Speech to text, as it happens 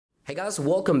Hey guys,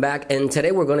 welcome back, and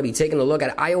today we're going to be taking a look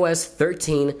at iOS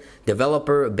 13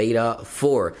 Developer Beta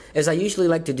 4. As I usually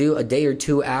like to do a day or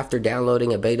two after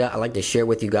downloading a beta, I like to share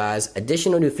with you guys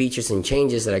additional new features and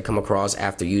changes that I come across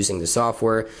after using the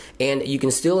software, and you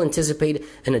can still anticipate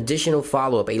an additional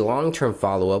follow-up, a long-term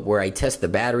follow-up where I test the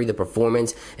battery, the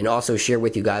performance, and also share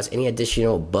with you guys any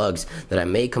additional bugs that I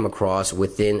may come across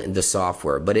within the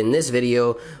software. But in this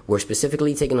video, we're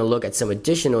specifically taking a look at some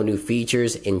additional new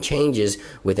features and changes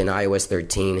within iOS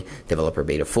 13 Developer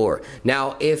Beta 4.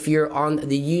 Now, if you're on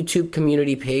the YouTube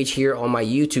community page here on my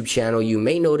YouTube channel, you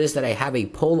may notice that I have a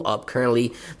poll up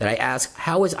currently that I ask,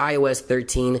 how is iOS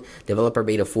 13 Developer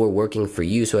Beta 4 working for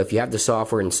you? So if you have the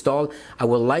software installed, I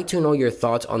would like to know your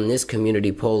thoughts on this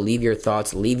community poll. Leave your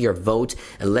thoughts, leave your vote,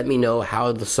 and let me know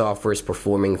how the software is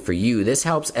performing for you. This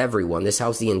helps everyone. This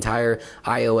helps the entire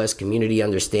iOS community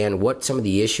understand what some of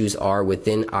the issues are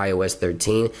within iOS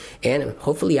 13, and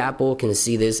hopefully Apple can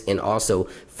see this and also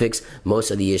fix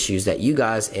most of the issues that you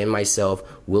guys and myself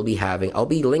will be having. I'll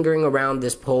be lingering around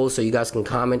this poll so you guys can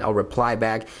comment. I'll reply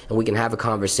back and we can have a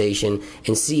conversation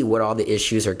and see what all the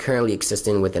issues are currently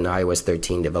existing within iOS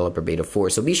 13 Developer Beta 4.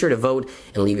 So be sure to vote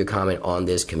and leave your comment on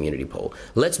this community poll.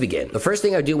 Let's begin. The first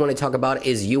thing I do want to talk about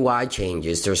is UI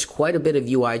changes. There's quite a bit of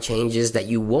UI changes that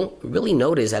you won't really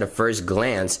notice at a first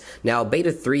glance. Now,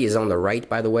 Beta 3 is on the right,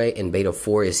 by the way, and Beta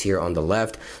 4 is here on the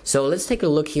left. So let's take a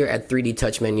look here at 3D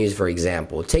touch menus, for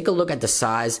example. Take a look at the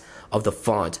size of the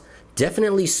font.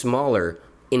 Definitely smaller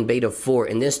in Beta 4,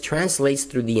 and this translates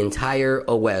through the entire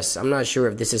OS. I'm not sure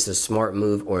if this is a smart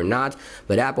move or not,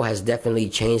 but Apple has definitely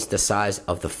changed the size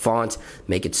of the font,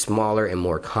 make it smaller and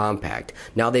more compact.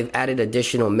 Now they've added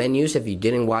additional menus. If you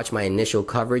didn't watch my initial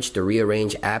coverage, the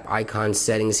rearrange app icon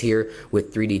settings here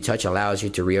with 3D Touch allows you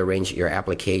to rearrange your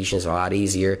applications a lot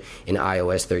easier in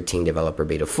iOS 13 Developer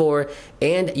Beta 4,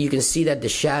 and you can see that the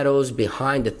shadows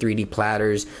behind the 3D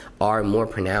platters are more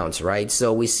pronounced, right?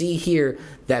 So we see here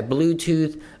that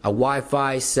Bluetooth, a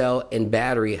Wi-Fi, cell, and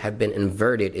battery have been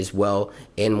inverted as well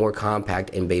and more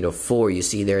compact in Beta 4. You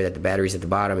see there that the battery's at the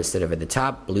bottom instead of at the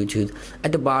top, Bluetooth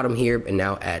at the bottom here and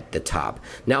now at the top.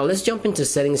 Now let's jump into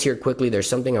settings here quickly. There's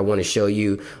something I want to show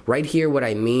you right here, what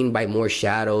I mean by more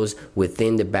shadows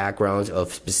within the backgrounds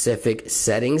of specific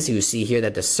settings. You see here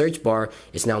that the search bar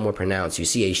is now more pronounced. You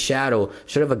see a shadow,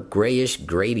 sort of a grayish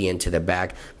gradient to the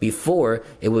back. Before,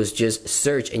 it was just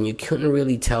search and you couldn't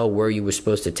really tell where you were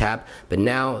supposed to tap, but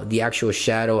now the actual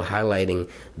shadow highlighting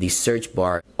the search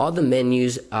bar. All the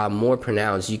menus are more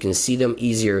pronounced. You can see them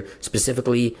easier,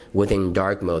 specifically within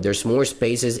dark mode. There's more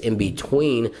spaces in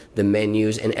between the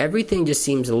menus and everything just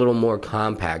seems a little more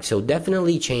compact. So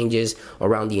definitely changes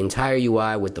around the entire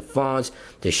UI with the fonts,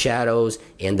 the shadows,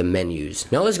 and the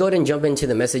menus. Now let's go ahead and jump into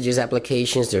the messages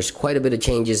applications. There's quite a bit of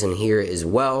changes in here as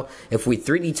well. If we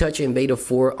 3D touch in Beta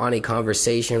 4 on a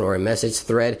conversation or a message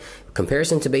thread,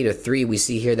 comparison to Beta 3, we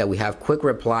see here that we have quick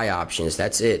reply options.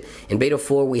 That's it. In Beta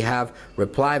 4, we have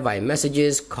reply via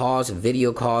messages, calls,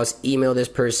 video calls, email this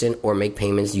person, or make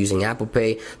payments using Apple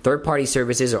Pay. Third-party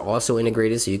services are also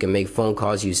integrated, so you can make phone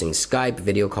calls using Skype,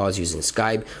 video calls using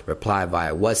Skype, reply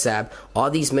via WhatsApp. All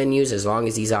these menus, as long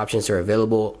as these options are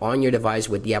available on your device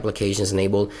with the applications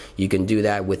enabled, you can do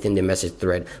that within the message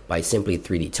thread by simply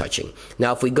 3D touching.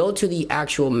 Now, if we go to the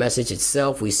actual message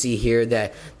itself, we see here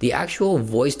that the actual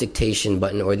voice dictation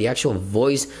button or the actual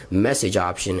voice message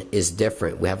option is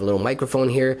different. We have a little microphone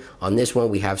here. On this one,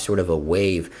 we have sort of a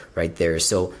wave right there.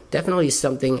 So definitely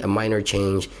something, a minor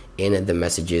change in the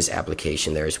messages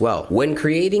application there as well. When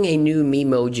creating a new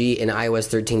Memoji in iOS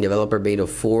 13 Developer Beta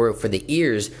 4 for the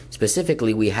ears,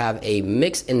 specifically, we have a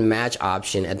mix and match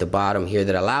option at the bottom here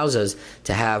that allows us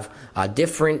to have a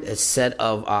different set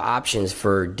of options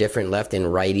for different left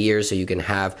and right ears. So you can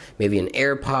have maybe an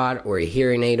AirPod or a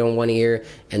hearing aid on one ear,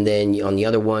 and then on the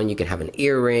other one, you can have an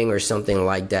earring or something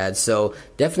like that. So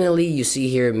definitely you see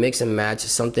here mix and match,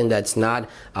 something that's not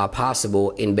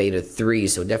possible in Beta 3.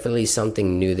 So definitely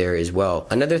something new there as well.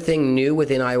 Another thing new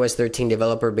within iOS 13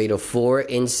 Developer Beta 4,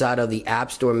 inside of the App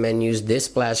Store menus, this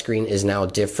splash screen is now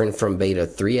different from Beta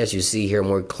 3. As you see here,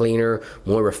 more cleaner,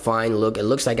 more refined look. It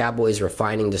looks like Apple is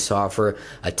refining the software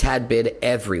a tad bit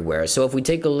everywhere. So if we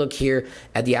take a look here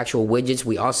at the actual widgets,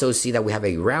 we also see that we have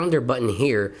a rounder button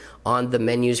here on the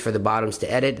menus for the bottoms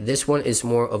to edit. This one is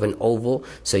more of an oval,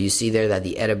 so you see there that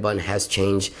the edit button has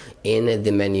changed in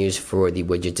the menus for the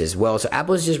widgets as well. So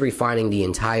Apple is just refining the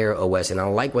entire OS, and I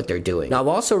like like what they're doing. Now, I've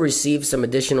also received some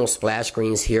additional splash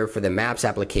screens here for the Maps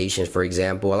applications, for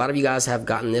example. A lot of you guys have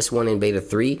gotten this one in beta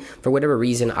 3. For whatever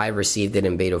reason, I've received it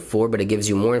in beta 4, but it gives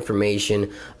you more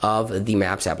information of the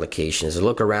Maps applications. A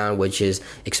look around, which is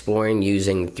exploring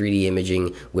using 3D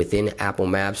imaging within Apple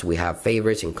Maps. We have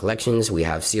favorites and collections. We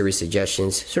have series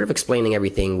suggestions, sort of explaining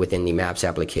everything within the Maps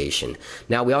application.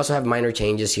 Now, we also have minor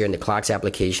changes here in the Clocks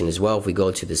application as well. If we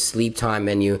go to the sleep time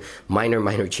menu,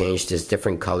 minor change. There's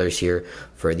different colors here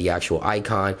for the actual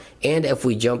icon. And if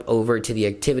we jump over to the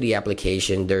activity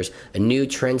application, there's a new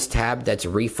trends tab that's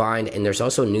refined, and there's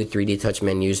also new 3D touch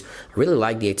menus. I really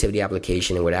like the activity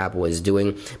application and what Apple is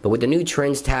doing, but with the new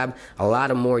trends tab, a lot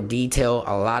of more detail,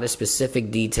 a lot of specific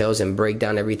details and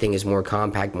breakdown. Everything is more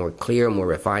compact, more clear, more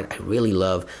refined. I really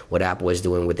love what Apple is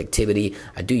doing with activity.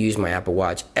 I do use my Apple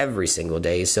Watch every single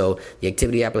day, so the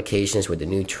activity applications with the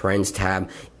new trends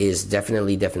tab is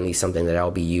definitely something that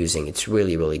I'll be using. It's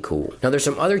really cool. Now, there's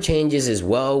some other changes as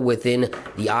well within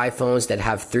the iPhones that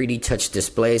have 3D touch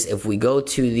displays. If we go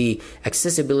to the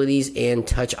accessibilities and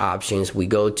touch options, we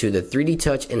go to the 3D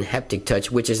touch and haptic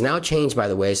touch, which is now changed, by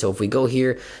the way. So if we go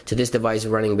here to this device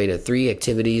running beta 3,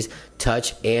 activities,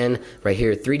 touch, and right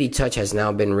here 3D touch has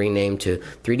now been renamed to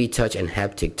 3D touch and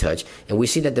haptic touch, and we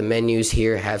see that the menus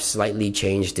here have slightly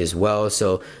changed as well.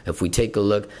 So if we take a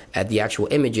look at the actual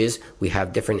images, we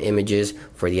have different images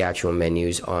for the actual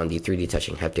menus on the 3D touch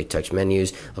and haptic touch menus.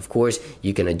 Of course,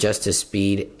 you can adjust the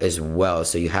speed as well,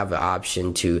 so you have an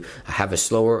option to have a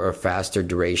slower or faster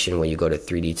duration when you go to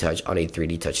 3D touch on a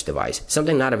 3D touch device,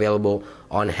 something not available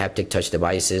on haptic touch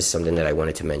devices, something that I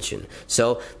wanted to mention.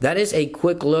 So that is a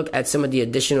quick look at some of the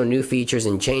additional new features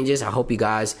and changes. I hope you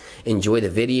guys enjoy the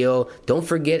video. Don't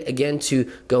forget again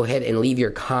to go ahead and leave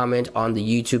your comment on the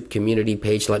YouTube community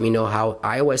page. Let me know how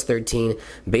iOS 13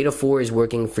 beta 4 is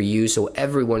working for you, so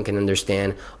everyone can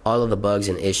understand all of the bugs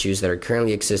and issues that are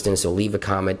currently existing. So leave a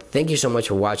comment. Thank you so much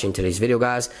for watching today's video,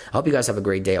 guys. I hope you guys have a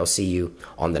great day. I'll see you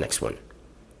on the next one.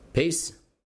 Peace.